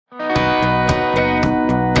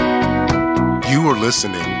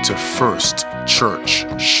listening to First Church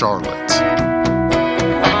Charlotte.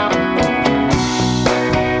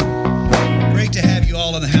 Great to have you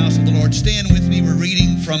all in the house of the Lord. Stand with me. We're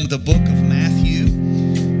reading from the book of Matthew.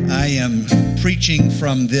 I am preaching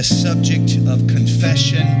from this subject of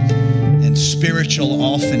confession and spiritual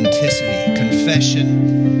authenticity.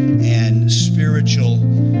 Confession and spiritual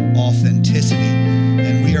authenticity.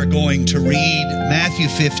 And we are going to read Matthew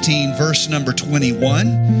 15, verse number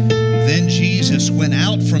 21. Then Jesus went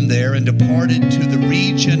out from there and departed to the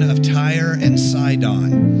region of Tyre and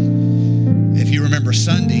Sidon. If you remember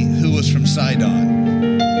Sunday, who was from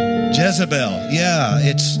Sidon? Jezebel. Yeah,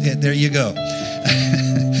 there you go.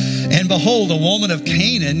 And behold, a woman of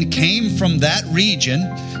Canaan came from that region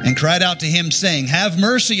and cried out to him, saying, "Have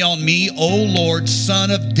mercy on me, O Lord, Son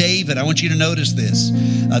of David." I want you to notice this.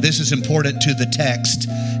 This is important to the text.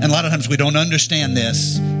 And a lot of times we don't understand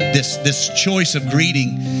this choice of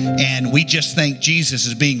greeting, and we just think Jesus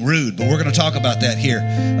is being rude. But we're going to talk about that here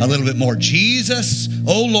a little bit more. Jesus,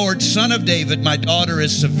 O Lord, Son of David, my daughter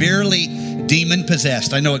is severely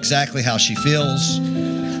demon-possessed. I know exactly how she feels.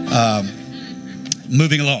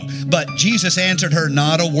 Moving along. But Jesus answered her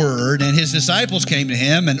not a word, and his disciples came to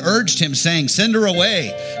him and urged him, saying, "Send her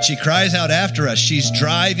away. She cries out after us. She's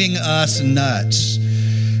driving us nuts."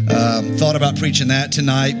 Thought about preaching that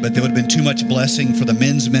tonight, but there would have been too much blessing for the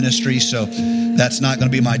men's ministry, so that's not going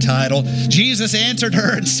to be my title. Jesus answered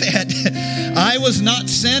her and said, "I was not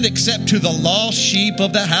sent except to the lost sheep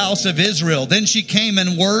of the house of Israel." Then she came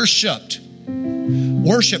and worshiped.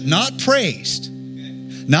 Worshiped, not praised,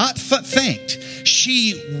 not thanked.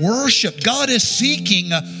 She worshiped. God is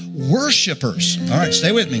seeking worshipers. All right,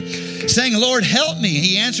 stay with me. Saying, "Lord, help me."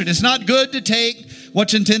 He answered, "It's not good to take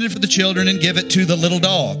what's intended for the children and give it to the little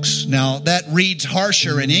dogs." Now, that reads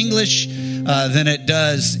harsher in English than it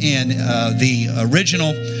does in the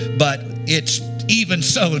original, but it's even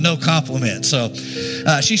so no compliment. So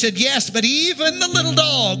she said, "Yes, but even the little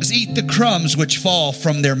dogs eat the crumbs which fall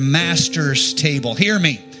from their master's table." Hear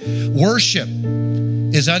me. Worship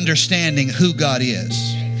is understanding who God is.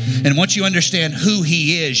 And once you understand who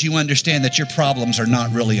He is, you understand that your problems are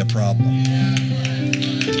not really a problem.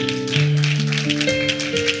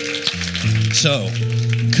 So,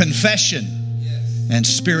 confession and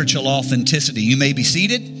spiritual authenticity. You may be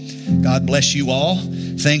seated. God bless you all.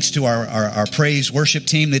 Thanks to our praise worship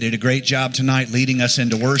team. They did a great job tonight leading us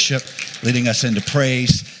into worship, leading us into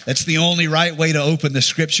praise. That's the only right way to open the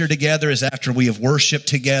scripture together, is after we have worshiped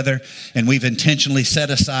together and we've intentionally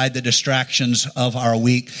set aside the distractions of our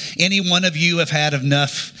week. Any one of you have had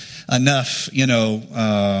enough,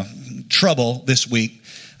 trouble this week.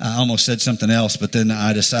 I almost said something else, but then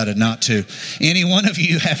I decided not to. Any one of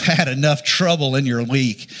you have had enough trouble in your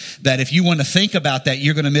week that if you want to think about that,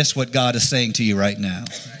 you're going to miss what God is saying to you right now.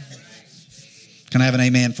 Can I have an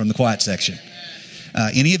amen from the quiet section?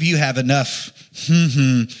 Any of you have enough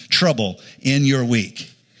trouble in your week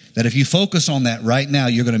that if you focus on that right now,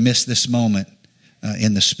 you're going to miss this moment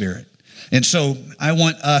in the Spirit. And so I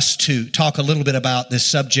want us to talk a little bit about this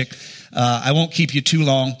subject. I won't keep you too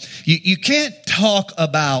long. You can't talk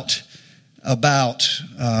about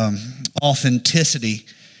authenticity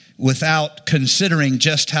without considering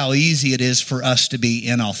just how easy it is for us to be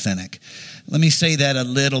inauthentic. Let me say that a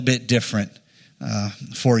little bit different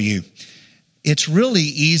for you. It's really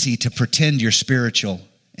easy to pretend you're spiritual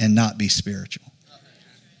and not be spiritual.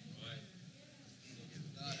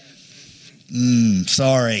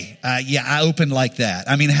 Sorry. I opened like that.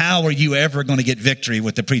 I mean, how are you ever going to get victory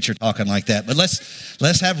with the preacher talking like that? But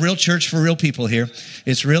let's have real church for real people here.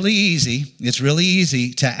 It's really easy. It's really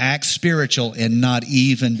easy to act spiritual and not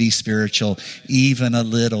even be spiritual, even a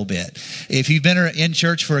little bit. If you've been in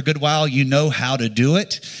church for a good while, you know how to do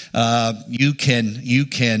it. You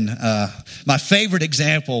can. My favorite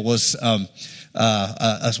example was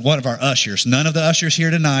as one of our ushers. None of the ushers here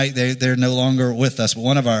tonight. They're no longer with us. But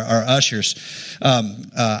one of our ushers,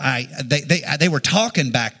 they were talking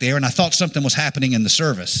back there, and I thought something was happening in the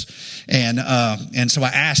service, and so I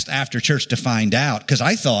asked after church to find out, because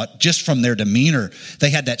I thought just from their demeanor they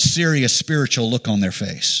had that serious spiritual look on their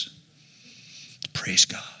face. Praise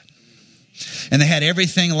God. And they had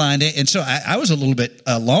everything lined up. And so I was a little bit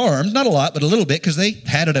alarmed, not a lot, but a little bit, because they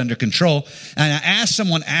had it under control. And I asked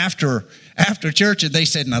someone after church, and they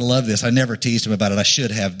said, and I love this, I never teased them about it, I should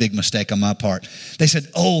have, big mistake on my part. They said,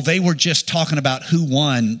 "Oh, they were just talking about who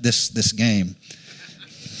won this game."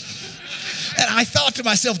 And I thought to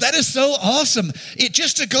myself, that is so awesome. It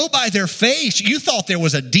just to go by their face, you thought there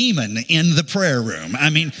was a demon in the prayer room. I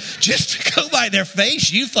mean, just to go by their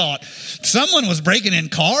face, you thought someone was breaking in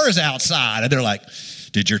cars outside. And they're like,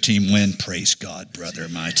 Did your team win? Praise God, brother,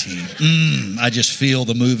 my team. I just feel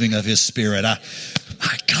the moving of his spirit.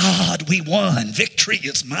 My God, we won. Victory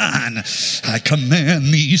is mine. I command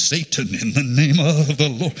thee, Satan, in the name of the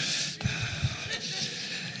Lord.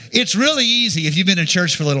 It's really easy, if you've been in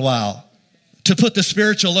church for a little while, to put the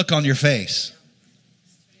spiritual look on your face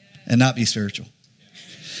and not be spiritual.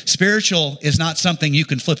 Spiritual is not something you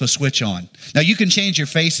can flip a switch on. Now, you can change your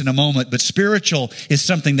face in a moment, but spiritual is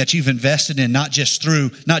something that you've invested in, not just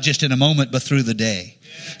in a moment, but through the day.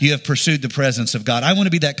 You have pursued the presence of God. I want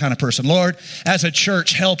to be that kind of person. Lord, as a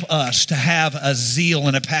church, help us to have a zeal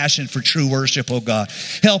and a passion for true worship, oh God.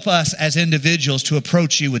 Help us as individuals to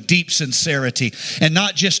approach you with deep sincerity and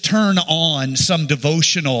not just turn on some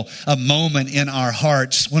devotional moment in our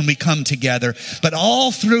hearts when we come together, but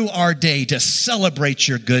all through our day to celebrate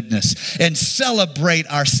your goodness and celebrate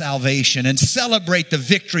our salvation and celebrate the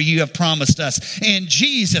victory you have promised us. In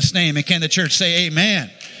Jesus' name, and can the church say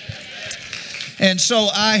amen? And so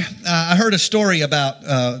I heard a story about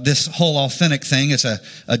this whole authentic thing. It's a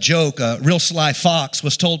joke. A real sly fox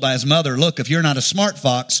was told by his mother, look, if you're not a smart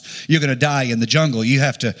fox, you're going to die in the jungle. You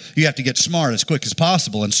have to get smart as quick as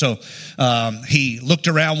possible. And so he looked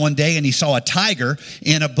around one day and he saw a tiger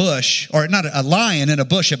in a bush, or not a lion in a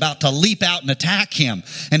bush about to leap out and attack him.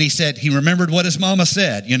 And he remembered what his mama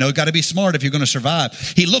said, got to be smart if you're going to survive.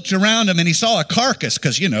 He looked around him and he saw a carcass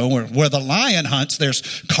because, where the lion hunts,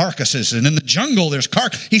 there's carcasses. And in the jungle, there's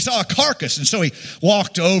he saw a carcass. And so he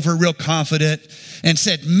walked over real confident and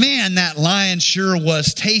said, man, that lion sure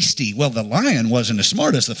was tasty. Well, the lion wasn't as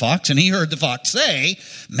smart as the fox. And he heard the fox say,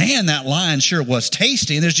 man, that lion sure was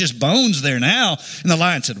tasty. And there's just bones there now. And the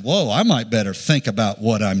lion said, whoa, I might better think about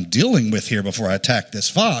what I'm dealing with here before I attack this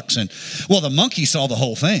fox. And well, the monkey saw the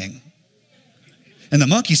whole thing. And the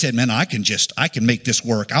monkey said, man, I can make this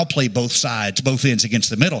work. I'll play both sides, both ends against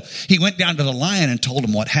the middle. He went down to the lion and told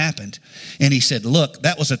him what happened. And he said, look,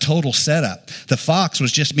 that was a total setup. The fox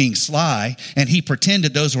was just being sly, and he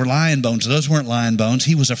pretended those were lion bones. Those weren't lion bones.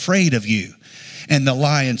 He was afraid of you. And the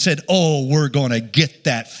lion said, oh, we're going to get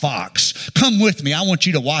that fox. Come with me. I want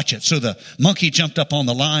you to watch it. So the monkey jumped up on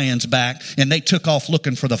the lion's back, and they took off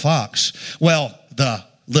looking for the fox. Well, the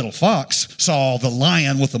little fox saw the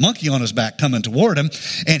lion with the monkey on his back coming toward him,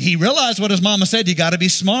 and he realized what his mama said, you got to be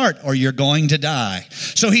smart or you're going to die.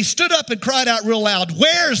 So he stood up and cried out real loud,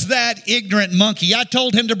 where's that ignorant monkey? I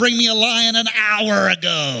told him to bring me a lion an hour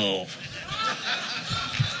ago.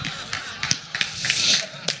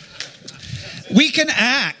 We can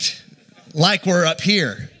act like we're up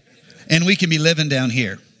here, and we can be living down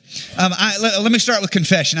here. Let me start with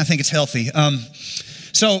confession. I think it's healthy.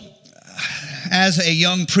 As a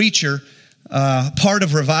young preacher, part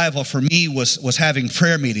of revival for me was having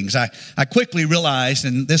prayer meetings. I quickly realized,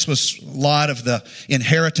 and this was a lot of the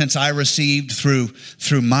inheritance I received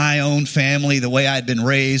through my own family, the way I'd been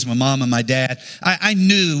raised, my mom and my dad. I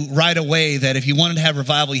knew right away that if you wanted to have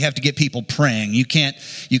revival, you have to get people praying. You can't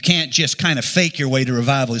just kind of fake your way to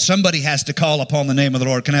revival. Somebody has to call upon the name of the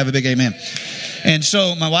Lord. Can I have a big amen? And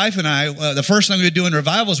so my wife and I, the first thing we would do in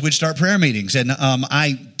revivals, we'd start prayer meetings. And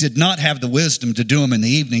I did not have the wisdom to do them in the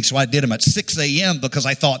evening, so I did them at 6 a.m. because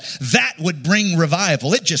I thought that would bring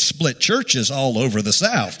revival. It just split churches all over the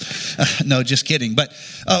South. No, just kidding. But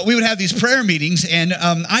we would have these prayer meetings, and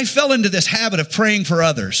I fell into this habit of praying for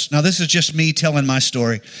others. Now, this is just me telling my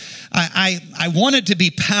story. I wanted to be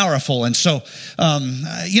powerful, and so,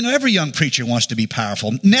 every young preacher wants to be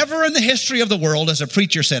powerful. Never in the history of the world has a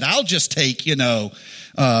preacher said, I'll just take,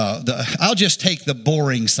 I'll just take the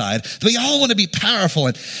boring side. We all want to be powerful.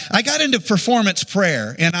 And I got into performance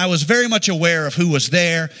prayer, and I was very much aware of who was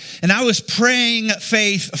there, and I was praying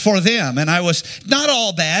faith for them, and I was not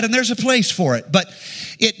all bad, and there's a place for it, but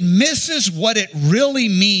it misses what it really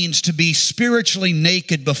means to be spiritually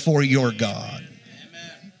naked before your God.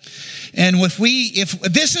 And if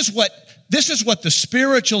this is what the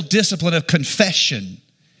spiritual discipline of confession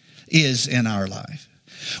is in our life,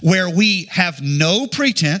 where we have no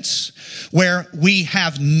pretense, where we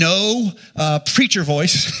have no preacher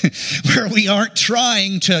voice, where we aren't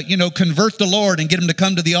trying to, convert the Lord and get him to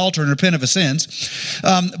come to the altar and repent of his sins,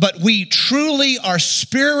 but we truly are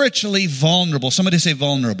spiritually vulnerable. Somebody say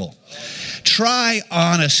vulnerable. Try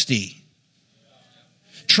honesty.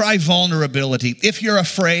 Try vulnerability. If you're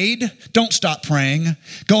afraid, don't stop praying.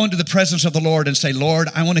 Go into the presence of the Lord and say, Lord,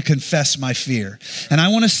 I want to confess my fear. And I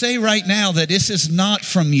want to say right now that this is not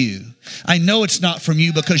from you. I know it's not from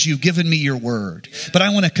you because you've given me your word, but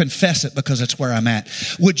I want to confess it because it's where I'm at.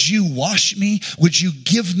 Would you wash me? Would you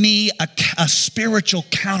give me a spiritual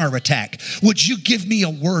counterattack? Would you give me a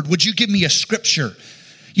word? Would you give me a scripture?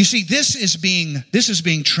 You see, this is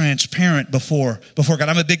being transparent before God.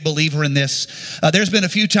 I'm a big believer in this. There's been a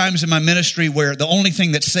few times in my ministry where the only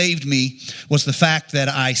thing that saved me was the fact that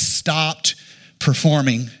I stopped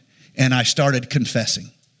performing and I started confessing.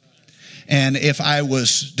 And if I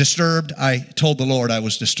was disturbed, I told the Lord I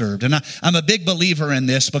was disturbed. And I'm a big believer in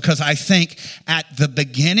this because I think at the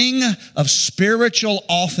beginning of spiritual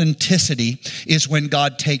authenticity is when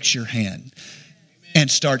God takes your hand and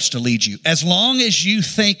starts to lead you. As long as you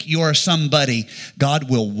think you're somebody, God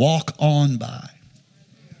will walk on by.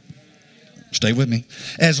 Stay with me.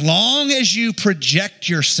 As long as you project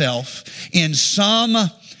yourself in some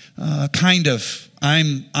kind of,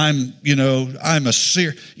 I'm kind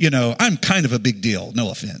of a big deal.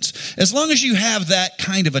 No offense. As long as you have that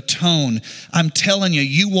kind of a tone, I'm telling you,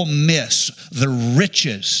 you will miss the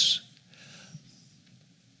riches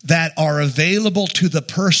that are available to the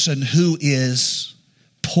person who is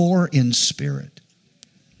poor in spirit.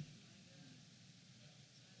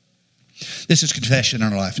 This is confession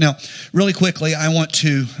in our life. Now, really quickly, I want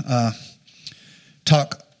to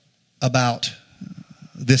talk about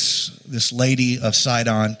this lady of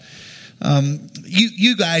Sidon.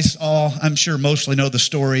 You guys all, I'm sure, mostly know the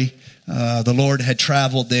story. The Lord had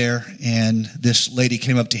traveled there, and this lady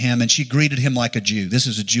came up to him, and she greeted him like a Jew. This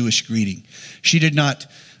is a Jewish greeting. She did not,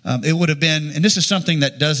 it would have been, and this is something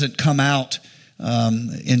that doesn't come out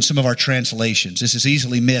in some of our translations. This is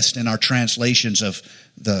easily missed in our translations of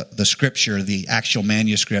the scripture, the actual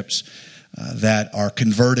manuscripts that are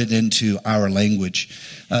converted into our language.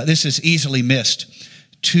 This is easily missed.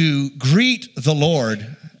 To greet the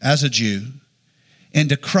Lord as a Jew and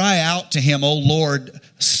to cry out to him, "O Lord,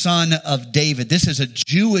 Son of David." This is a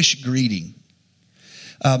Jewish greeting.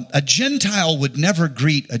 A Gentile would never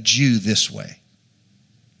greet a Jew this way.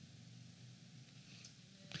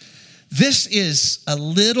 This is a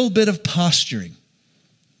little bit of posturing.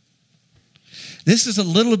 This is a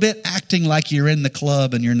little bit acting like you're in the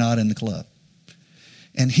club and you're not in the club.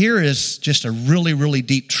 And here is just a really, really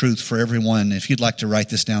deep truth for everyone. If you'd like to write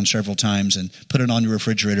this down several times and put it on your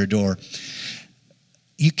refrigerator door.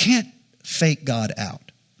 You can't fake God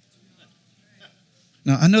out.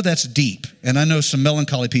 Now, I know that's deep, and I know some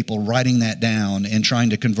melancholy people writing that down and trying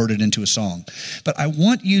to convert it into a song. But I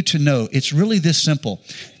want you to know it's really this simple.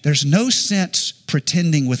 There's no sense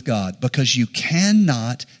pretending with God because you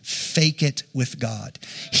cannot fake it with God.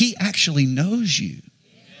 He actually knows you.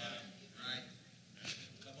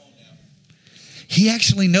 He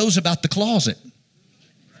actually knows about the closet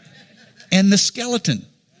and the skeleton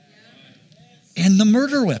and the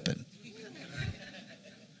murder weapon.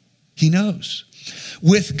 He knows.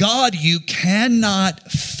 With God, you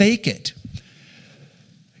cannot fake it.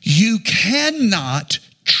 You cannot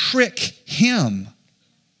trick him.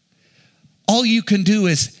 All you can do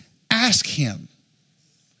is ask him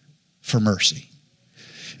for mercy.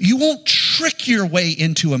 You won't trick your way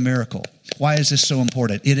into a miracle. Why is this so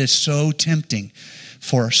important? It is so tempting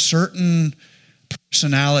for certain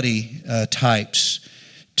personality types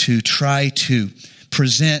to try to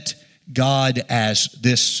present God as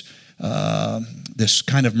this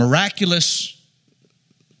kind of miraculous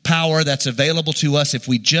power that's available to us if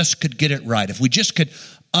we just could get it right. If we just could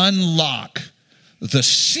unlock the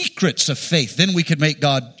secrets of faith, then we could make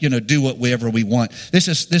God, do whatever we want. This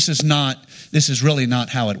is really not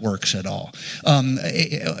how it works at all.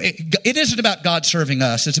 It isn't about God serving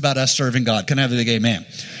us. It's about us serving God. Can I have a big amen?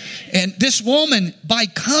 And this woman, by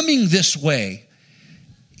coming this way,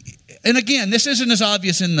 and again, this isn't as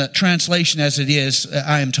obvious in the translation as it is,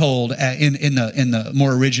 I am told, in the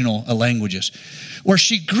more original languages, where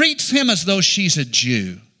she greets him as though she's a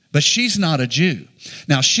Jew, but she's not a Jew.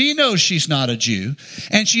 Now, she knows she's not a Jew,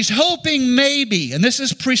 and she's hoping maybe, and this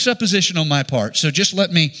is presupposition on my part, so just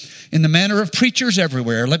let me, in the manner of preachers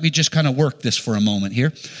everywhere, let me just kind of work this for a moment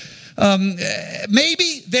here.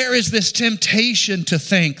 Maybe there is this temptation to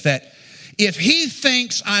think that if he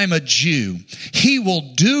thinks I'm a Jew, he will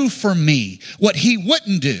do for me what he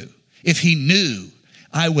wouldn't do if he knew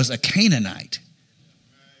I was a Canaanite.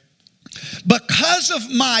 Because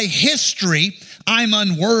of my history, I'm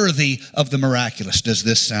unworthy of the miraculous. Does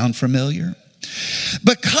this sound familiar?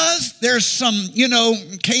 Because there's some,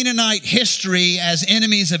 Canaanite history as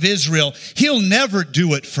enemies of Israel, he'll never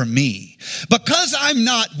do it for me. Because I'm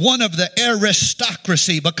not one of the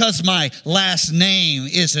aristocracy, because my last name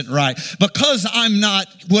isn't right, because I'm not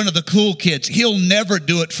one of the cool kids, he'll never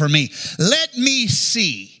do it for me. Let me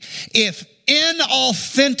see if being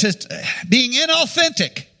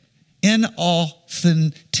inauthentically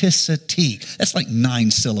Inauthenticity. That's like 9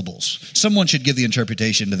 syllables. Someone should give the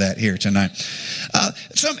interpretation to that here tonight.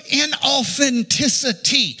 Some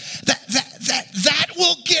inauthenticity. That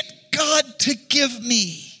will get God to give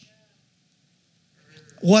me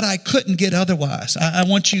what I couldn't get otherwise. I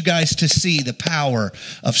want you guys to see the power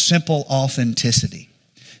of simple authenticity.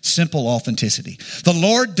 Simple authenticity. The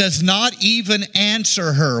Lord does not even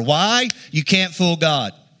answer her. Why? You can't fool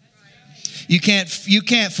God. You can't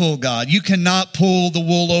fool God. You cannot pull the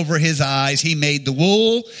wool over his eyes. He made the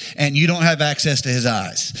wool, and you don't have access to his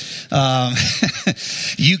eyes.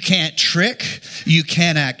 You can't trick. You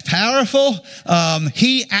can't act powerful.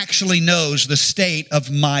 He actually knows the state of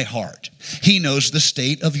my heart. He knows the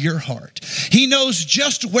state of your heart. He knows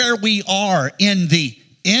just where we are in the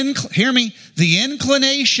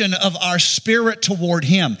inclination of our spirit toward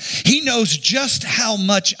him. He knows just how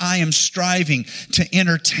much I am striving to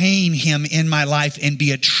entertain him in my life and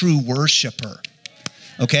be a true worshiper.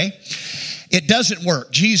 Okay? It doesn't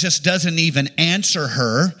work. Jesus doesn't even answer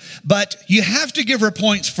her, but you have to give her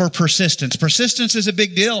points for persistence. Persistence is a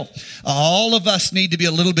big deal. All of us need to be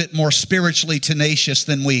a little bit more spiritually tenacious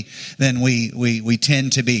than we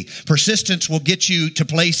tend to be. Persistence will get you to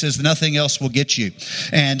places nothing else will get you.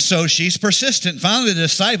 And so she's persistent. Finally, the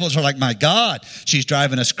disciples are like, "My God, she's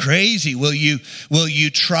driving us crazy. will you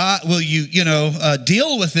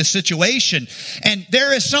deal with this situation?" And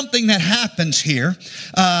there is something that happens here.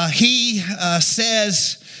 He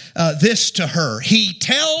says this to her. He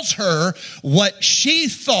tells her what she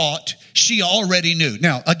thought she already knew.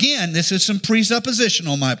 Now, again, this is some presupposition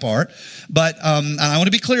on my part, but I want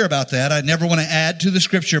to be clear about that. I never want to add to the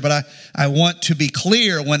scripture, but I want to be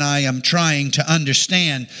clear when I am trying to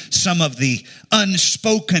understand some of the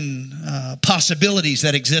unspoken possibilities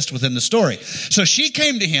that exist within the story. So she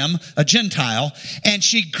came to him, a Gentile, and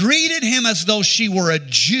she greeted him as though she were a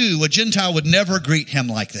Jew. A Gentile would never greet him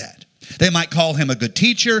like that. They might call him a good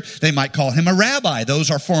teacher. They might call him a rabbi.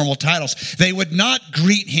 Those are formal titles. They would not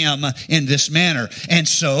greet him in this manner. And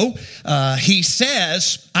so he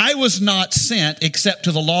says, "I was not sent except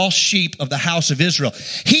to the lost sheep of the house of Israel."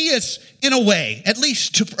 He is, in a way, at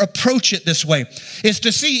least to approach it this way, is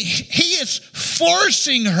to see he is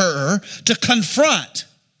forcing her to confront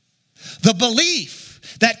the belief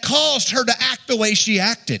that caused her to act the way she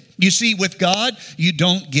acted. You see, with God, you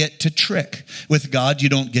don't get to trick. With God, you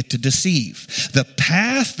don't get to deceive.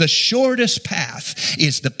 The shortest path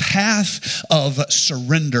is the path of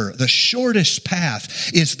surrender. The shortest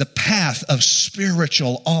path is the path of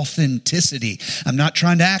spiritual authenticity. I'm not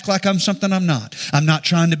trying to act like I'm something I'm not. I'm not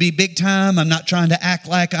trying to be big time. I'm not trying to act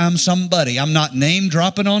like I'm somebody. I'm not name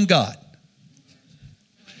dropping on God.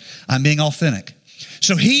 I'm being authentic.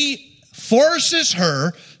 So he forces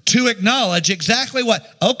her to acknowledge exactly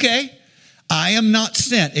what? Okay, I am not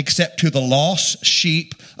sent except to the lost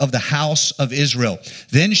sheep of the house of Israel.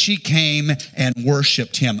 Then she came and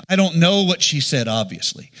worshiped him. I don't know what she said,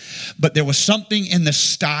 obviously, but there was something in the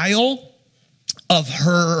style of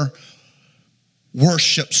her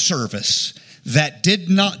worship service that did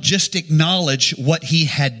not just acknowledge what he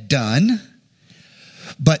had done,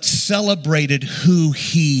 but celebrated who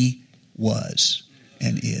he was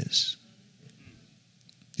and is.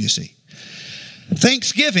 You see,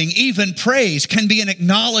 thanksgiving, even praise, can be an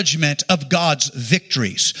acknowledgement of God's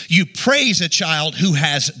victories. You praise a child who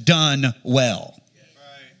has done well.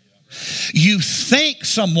 You thank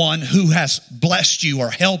someone who has blessed you or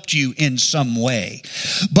helped you in some way.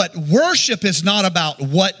 But worship is not about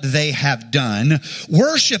what they have done.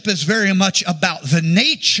 Worship is very much about the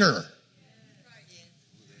nature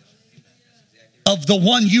of the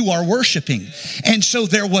one you are worshiping. And so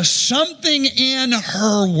there was something in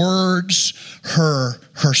her words, her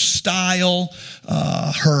style,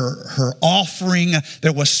 her offering.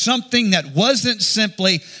 There was something that wasn't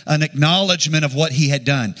simply an acknowledgement of what he had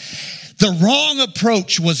done. The wrong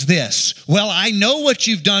approach was this: well, I know what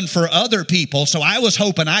you've done for other people, so I was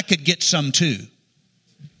hoping I could get some too.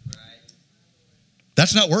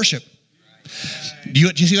 That's not worship. Do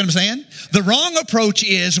you see what I'm saying? The wrong approach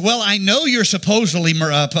is, well, I know you're supposedly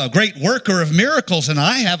a great worker of miracles and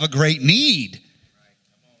I have a great need.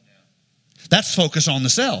 That's focus on the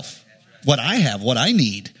self. What I have, what I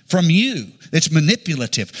need from you. It's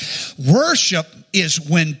manipulative. Worship is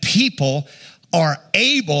when people are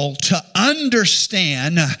able to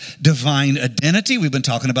understand divine identity. We've been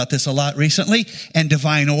talking about this a lot recently. And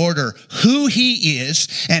divine order. Who he is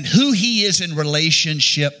and who he is in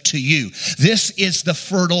relationship to you. This is the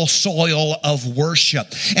fertile soil of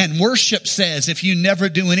worship. And worship says, if you never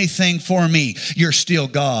do anything for me, you're still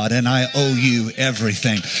God and I owe you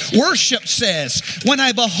everything. Worship says, when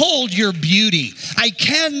I behold your beauty, I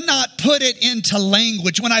cannot put it into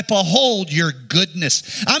language. When I behold your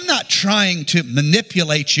goodness, I'm not trying to to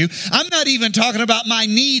manipulate you. I'm not even talking about my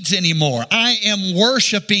needs anymore. I am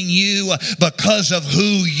worshiping you because of who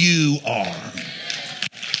you are.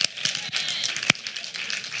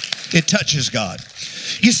 It touches God.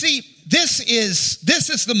 You see, this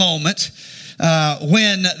is the moment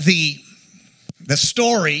when the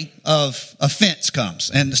story of offense comes.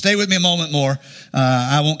 And stay with me a moment more.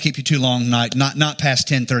 I won't keep you too long tonight. Not past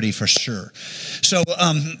 10:30 for sure. So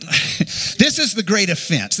this is the great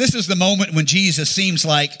offense. This is the moment when Jesus seems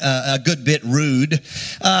like a good bit rude.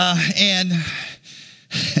 And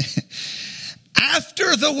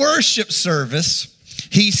after the worship service,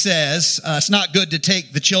 he says, it's not good to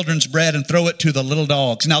take the children's bread and throw it to the little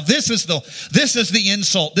dogs. Now, this is the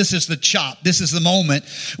insult. This is the chop. This is the moment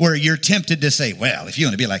where you're tempted to say, well, if you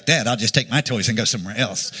want to be like that, I'll just take my toys and go somewhere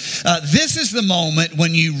else. This is the moment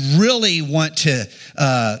when you really want to,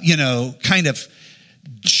 kind of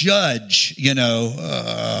judge,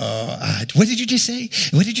 what did you just say?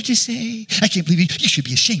 What did you just say? I can't believe you should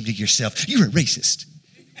be ashamed of yourself. You're a racist.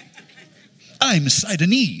 I'm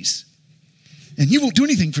Sudanese. And you won't do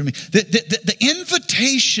anything for me. The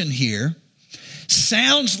invitation here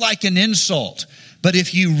sounds like an insult. But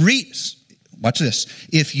if you read, watch this.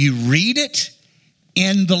 If you read it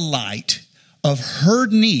in the light of her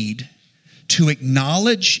need to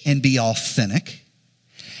acknowledge and be authentic,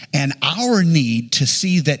 and our need to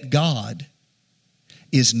see that God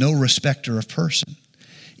is no respecter of person,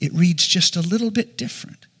 it reads just a little bit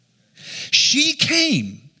different. She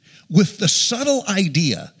came with the subtle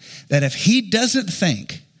idea that if he doesn't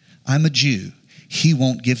think I'm a Jew, he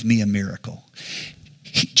won't give me a miracle.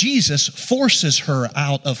 Jesus forces her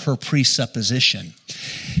out of her presupposition.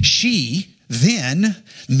 She then,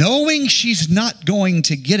 knowing she's not going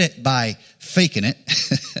to get it by faking it,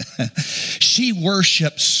 she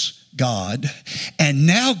worships God. And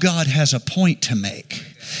now God has a point to make.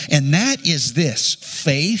 And that is this: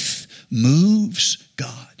 faith moves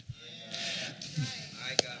God.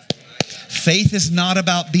 Faith is not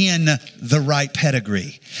about being the right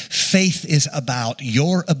pedigree. Faith is about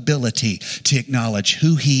your ability to acknowledge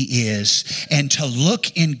who he is and to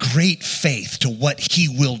look in great faith to what he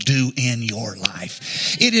will do in your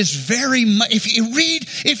life. It is very much,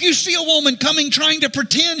 if you see a woman coming trying to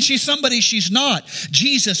pretend she's somebody she's not,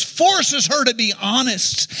 Jesus forces her to be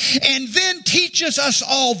honest and then teaches us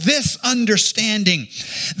all this understanding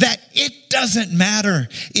that it doesn't matter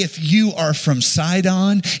if you are from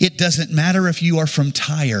Sidon. It doesn't matter if you are from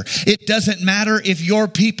Tyre. It doesn't matter if your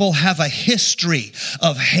people have a history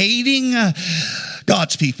of hating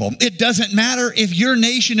God's people. It doesn't matter if your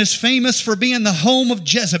nation is famous for being the home of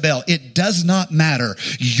Jezebel. It does not matter.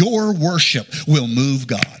 Your worship will move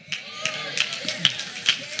God.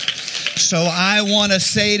 So I want to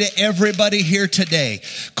say to everybody here today,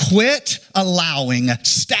 quit allowing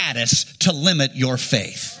status to limit your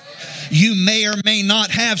faith. You may or may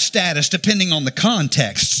not have status depending on the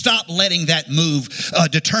context. Stop letting that move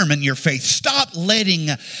determine your faith. Stop letting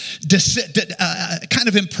kind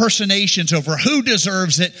of impersonations over who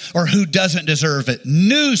deserves it or who doesn't deserve it.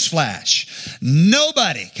 Newsflash.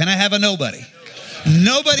 Nobody. Can I have a nobody?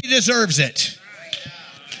 Nobody deserves it.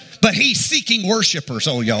 But he's seeking worshipers.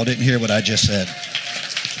 Oh, y'all didn't hear what I just said.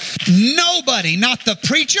 Nobody, not the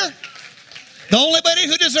preacher. The only body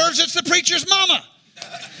who deserves it's the preacher's mama.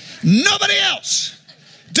 Nobody else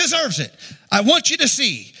deserves it. I want you to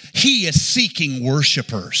see, he is seeking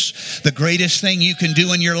worshipers. The greatest thing you can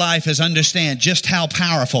do in your life is understand just how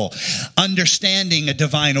powerful understanding a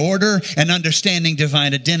divine order and understanding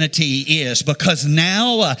divine identity is. Because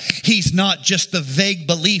now he's not just the vague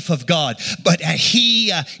belief of God, but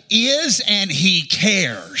he is and he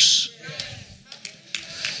cares.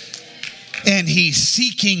 And he's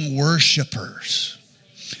seeking worshipers.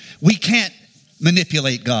 We can't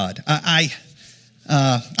manipulate God.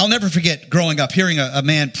 I'll never forget growing up hearing a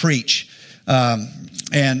man preach,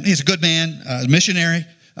 and he's a good man, a missionary.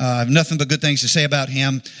 I have nothing but good things to say about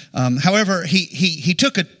him. However, he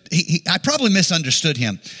took I probably misunderstood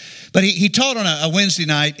him, but he taught on a Wednesday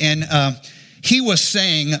night, and he was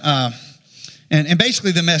saying, and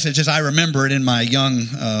basically the message, as I remember it in my young,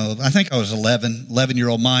 I think I was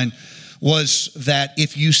 11-year-old mind, was that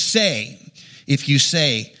if you say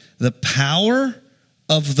the power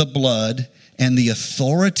of the blood and the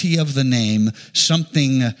authority of the name,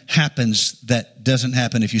 something happens that doesn't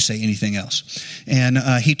happen if you say anything else. And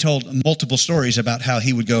he told multiple stories about how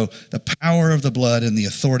he would go, the power of the blood and the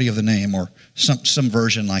authority of the name, or some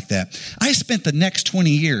version like that. I spent the next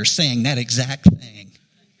 20 years saying that exact thing.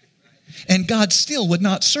 And God still would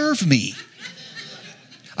not serve me.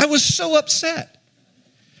 I was so upset.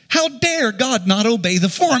 How dare God not obey the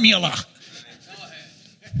formula?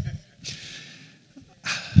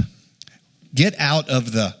 Get out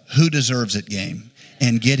of the who deserves it game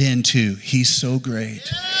and get into he's so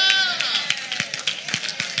great.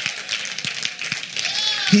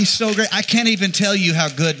 He's so great. I can't even tell you how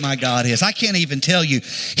good my God is. I can't even tell you.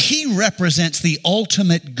 He represents the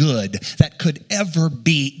ultimate good that could ever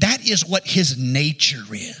be. That is what his nature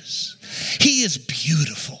is. He is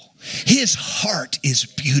beautiful. His heart is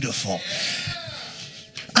beautiful.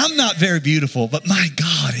 I'm not very beautiful, but my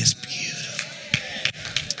God is beautiful.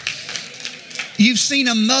 You've seen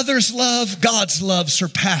a mother's love. God's love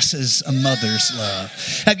surpasses a mother's love.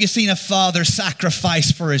 Have you seen a father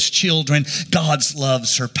sacrifice for his children? God's love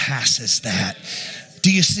surpasses that.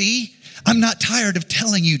 Do you see? I'm not tired of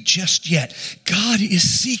telling you just yet. God is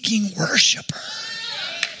seeking worshiper.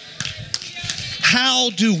 How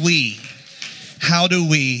do we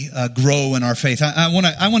grow in our faith? I want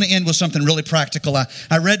to end with something really practical.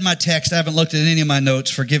 I read my text. I haven't looked at any of my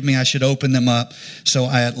notes. Forgive me. I should open them up so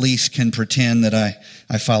I at least can pretend that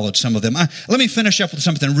I followed some of them. Let me finish up with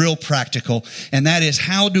something real practical, and that is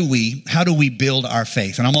how do we build our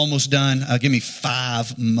faith? And I'm almost done. Give me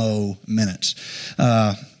 5 more minutes.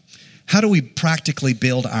 How do we practically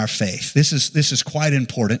build our faith? This is quite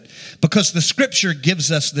important because the Scripture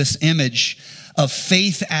gives us this image of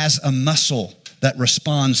faith as a muscle that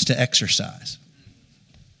responds to exercise.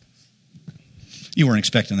 You weren't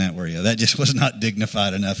expecting that, were you? That just was not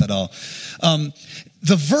dignified enough at all.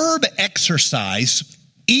 The verb exercise,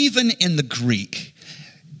 even in the Greek,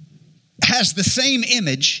 has the same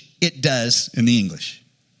image it does in the English.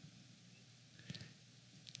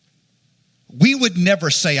 We would never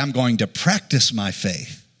say, I'm going to practice my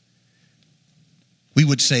faith. We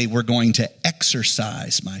would say, we're going to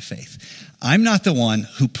exercise my faith. I'm not the one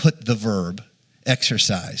who put the verb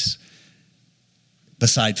exercise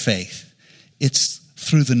beside faith. It's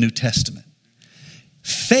through the New Testament.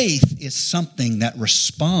 Faith is something that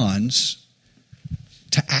responds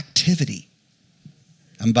to activity.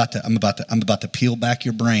 I'm about to peel back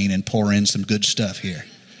your brain and pour in some good stuff here.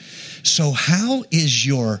 So how is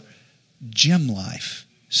your gym life,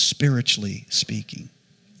 spiritually speaking?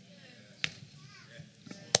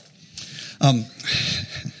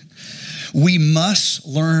 We must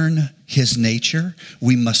learn his nature.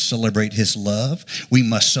 We must celebrate his love. We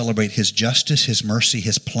must celebrate his justice, his mercy,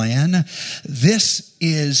 his plan. This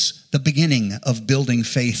is the beginning of building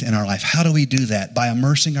faith in our life. How do we do that? By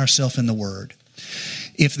immersing ourselves in the Word.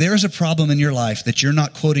 If there's a problem in your life that you're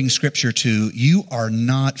not quoting Scripture to, you are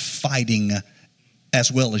not fighting as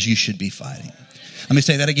well as you should be fighting. Let me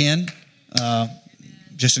say that again.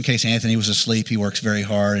 Just in case Anthony was asleep, he works very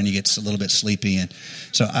hard and he gets a little bit sleepy. And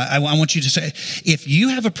so I want you to say, if you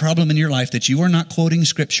have a problem in your life that you are not quoting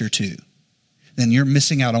Scripture to, then you're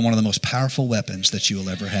missing out on one of the most powerful weapons that you will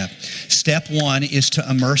ever have. Step 1 is to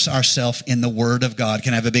immerse ourselves in the Word of God.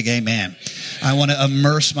 Can I have a big amen? I want to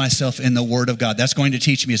immerse myself in the Word of God. That's going to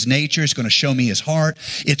teach me his nature. It's going to show me his heart.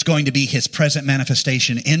 It's going to be his present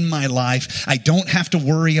manifestation in my life. I don't have to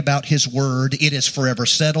worry about his Word. It is forever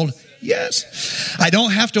settled. Yes. I don't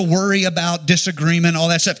have to worry about disagreement, all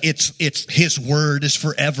that stuff. It's his Word is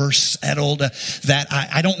forever settled. That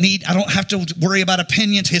I don't have to worry about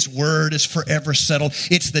opinions. His Word is forever settled.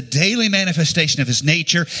 It's the daily manifestation of his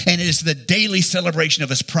nature, and it is the daily celebration of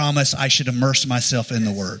his promise. I should immerse myself in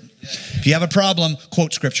the Word. If you have a problem,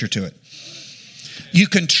 quote Scripture to it. You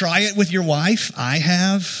can try it with your wife. I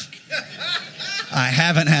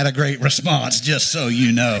haven't had a great response, just so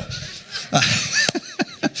you know.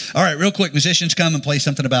 All right, real quick, musicians, come and play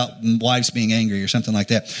something about wives being angry or something like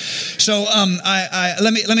that. So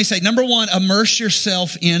let me say, number 1, immerse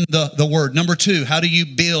yourself in the Word. Number 2, how do you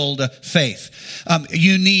build faith?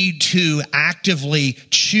 You need to actively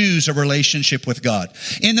choose a relationship with God.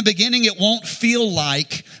 In the beginning, it won't feel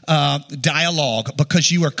like dialogue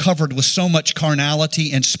because you are covered with so much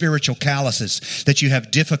carnality and spiritual calluses that you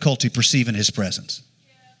have difficulty perceiving his presence.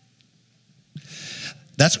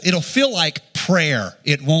 It'll feel like prayer.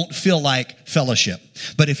 It won't feel like fellowship.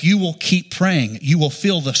 But if you will keep praying, you will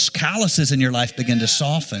feel the calluses in your life begin to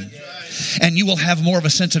soften. And you will have more of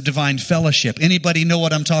a sense of divine fellowship. Anybody know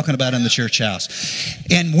what I'm talking about in the church house?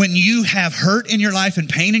 And when you have hurt in your life and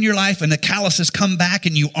pain in your life and the calluses come back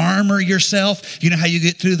and you armor yourself, you know how you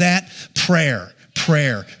get through that? Prayer.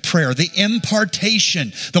 The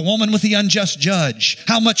impartation, the woman with the unjust judge.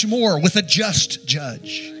 How much more with a just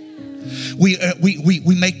judge? We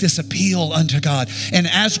make this appeal unto God. And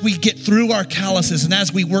as we get through our calluses and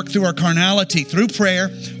as we work through our carnality, through prayer,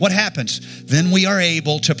 what happens? Then we are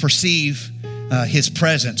able to perceive his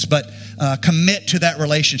presence. But commit to that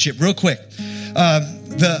relationship. Real quick.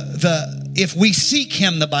 If we seek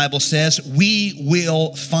him, the Bible says, we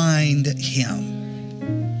will find him.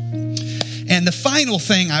 And the final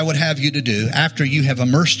thing I would have you to do after you have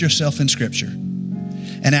immersed yourself in Scripture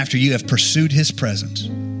and after you have pursued His presence,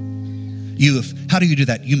 how do you do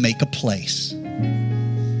that? You make a place. Does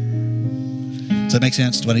that make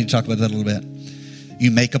sense? Do I need to talk about that a little bit?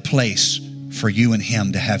 You make a place for you and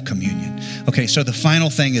Him to have communion. Okay, so the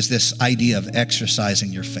final thing is this idea of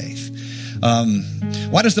exercising your faith.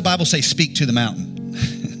 Why does the Bible say speak to the mountain?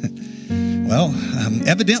 Well,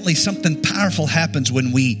 evidently something powerful happens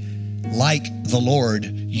when we, like the Lord,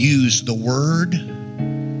 use the Word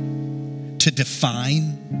to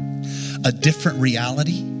define a different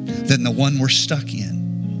reality than the one we're stuck in.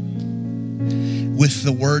 With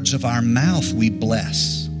the words of our mouth, we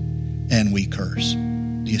bless and we curse.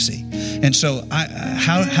 Do you see? And so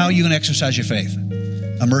how are you going to exercise your faith?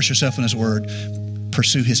 Immerse yourself in His Word.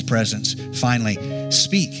 Pursue His presence. Finally,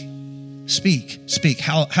 speak.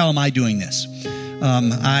 How am I doing this?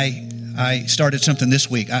 I started something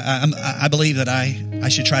this week. I believe that I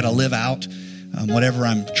should try to live out whatever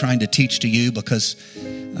I'm trying to teach to you, because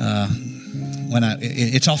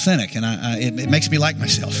it's authentic, and it makes me like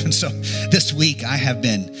myself. And so this week I have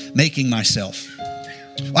been making myself.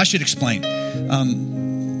 Well, I should explain.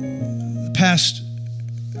 Past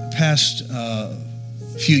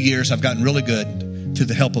few years, I've gotten really good through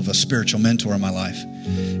the help of a spiritual mentor in my life,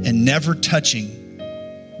 and never touching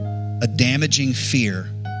a damaging fear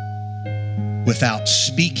without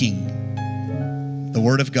speaking the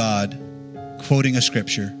Word of God, quoting a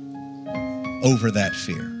scripture over that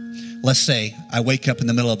fear. Let's say I wake up in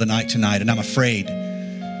the middle of the night tonight and I'm afraid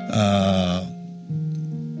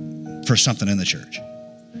for something in the church.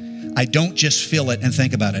 I don't just feel it and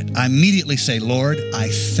think about it. I immediately say, Lord, I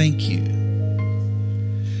thank you,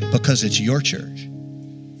 because it's your church.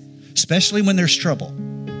 Especially when there's trouble.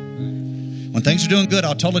 When things are doing good,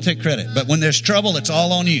 I'll totally take credit. But when there's trouble, it's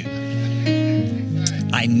all on you.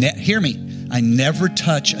 Hear me. I never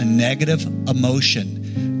touch a negative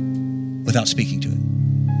emotion without speaking to it.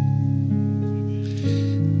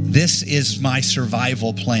 This is my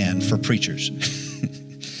survival plan for preachers.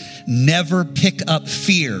 Never pick up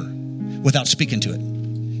fear without speaking to it.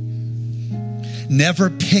 Never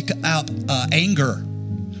pick up anger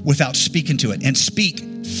without speaking to it. And speak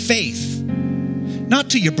faith,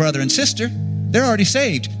 not to your brother and sister. They're already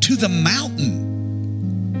saved. To the mountain.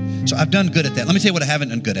 So I've done good at that. Let me tell you what I haven't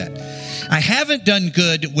done good at. I haven't done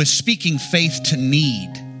good with speaking faith to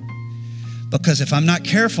need. Because if I'm not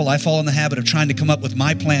careful, I fall in the habit of trying to come up with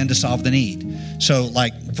my plan to solve the need. So,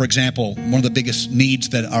 like, for example, one of the biggest needs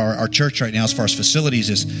that our church right now as far as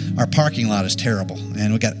facilities is our parking lot is terrible.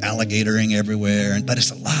 And we got alligatoring everywhere. But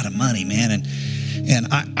it's a lot of money, man. And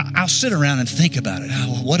I'll sit around and think about it.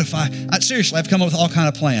 Oh, what if seriously, I've come up with all kinds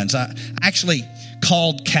of plans. I actually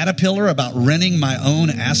called Caterpillar about renting my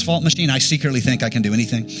own asphalt machine. I secretly think I can do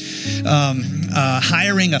anything.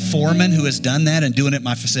 Hiring a foreman who has done that and doing it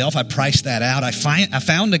myself. I priced that out. I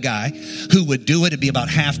found a guy who would do it. It'd be about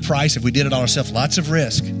half price if we did it all ourselves. Lots of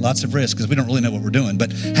risk, because we don't really know what we're doing,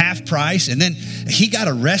 but half price. And then he got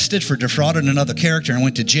arrested for defrauding another character and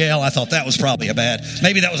went to jail. I thought that was probably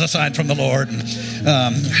maybe that was a sign from the Lord.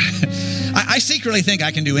 I secretly think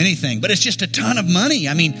I can do anything, but it's just a ton of money.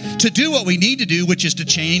 I mean, to do what we need to do, which is to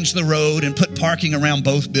change the road and put parking around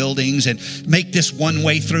both buildings and make this one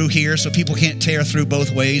way through here so people can't tear through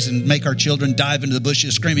both ways and make our children dive into the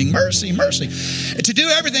bushes screaming, mercy, mercy. To do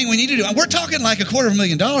everything we need to do. We're talking like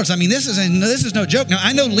 $250,000. I mean, this is no joke. Now,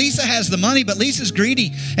 I know Lisa has the money, but Lisa's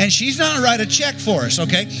greedy and she's not going to write a check for us,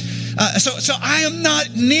 okay? So I am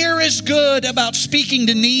not near as good about speaking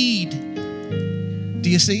to need. Do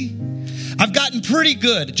you see? I've gotten pretty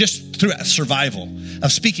good just through survival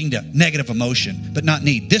of speaking to negative emotion, but not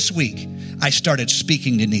need. This week, I started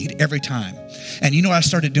speaking to need every time. And you know what I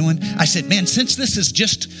started doing? I said, man, since this is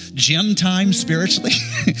just gym time spiritually,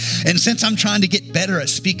 and since I'm trying to get better at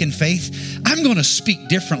speaking faith, I'm going to speak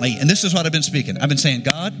differently. And this is what I've been speaking. I've been saying,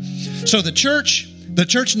 God, so the church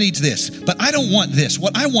needs this, but I don't want this.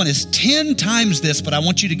 What I want is 10 times this, but I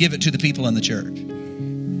want you to give it to the people in the church.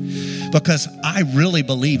 Because I really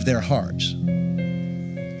believe their hearts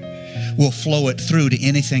will flow it through to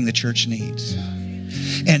anything the church needs.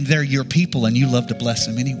 And they're your people and you love to bless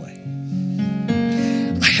them anyway.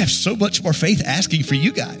 I have so much more faith asking for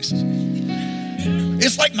you guys.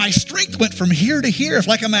 It's like my strength went from here to here. It's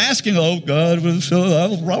like I'm asking, oh God,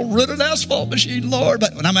 I'll run an asphalt machine, Lord.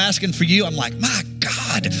 But when I'm asking for you, I'm like, my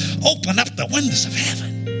God, open up the windows of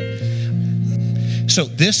heaven. So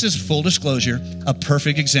this is, full disclosure, a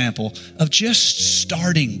perfect example of just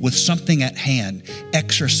starting with something at hand.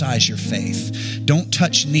 Exercise your faith. Don't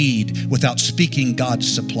touch need without speaking God's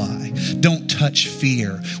supply. Don't touch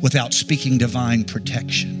fear without speaking divine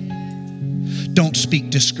protection. Don't speak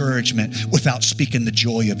discouragement without speaking the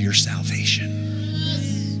joy of your salvation.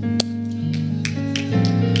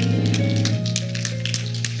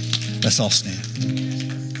 Let's all stand.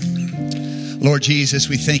 Lord Jesus,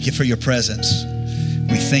 we thank you for your presence.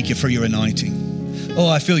 We thank you for your anointing. Oh,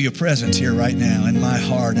 I feel your presence here right now in my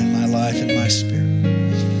heart, in my life, in my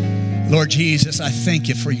spirit. Lord Jesus, I thank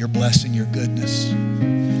you for your blessing, your goodness.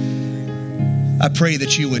 I pray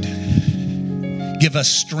that you would give us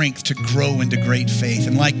strength to grow into great faith.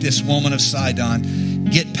 And like this woman of Sidon,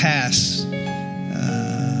 get past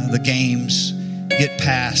the games, get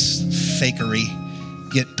past fakery,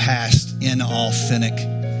 get past inauthentic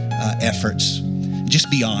efforts. Just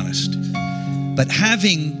be honest. But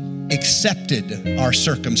having accepted our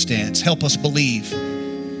circumstance, help us believe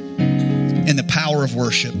in the power of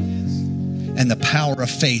worship and the power of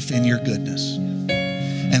faith in your goodness.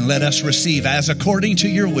 And let us receive as according to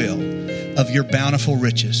your will of your bountiful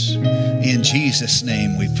riches. In Jesus'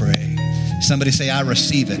 name we pray. Somebody say, I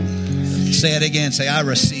receive it. Say it again. Say, I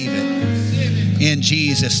receive it. In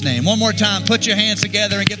Jesus' name. One more time. Put your hands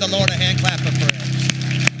together and give the Lord a hand clap of praise.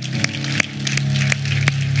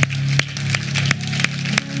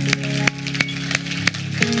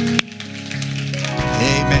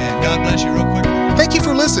 Amen. God bless you real quick. Thank you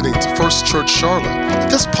for listening to First Church Charlotte. If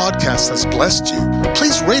this podcast has blessed you,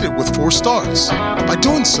 please rate it with 4 stars. By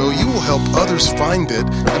doing so, you will help others find it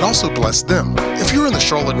and also bless them. If you're in the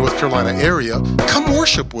Charlotte, North Carolina area, come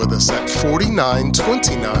worship with us at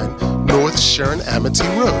 4929 North Sharon Amity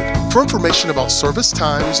Road. For information about service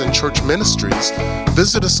times and church ministries,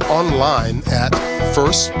 visit us online at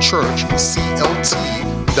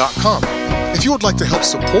firstchurchclt.com. If you would like to help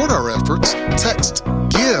support our efforts, text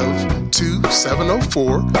GIVE to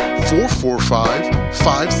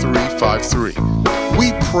 704-445-5353.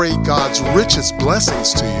 We pray God's richest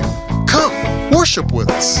blessings to you. Come, worship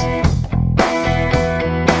with us.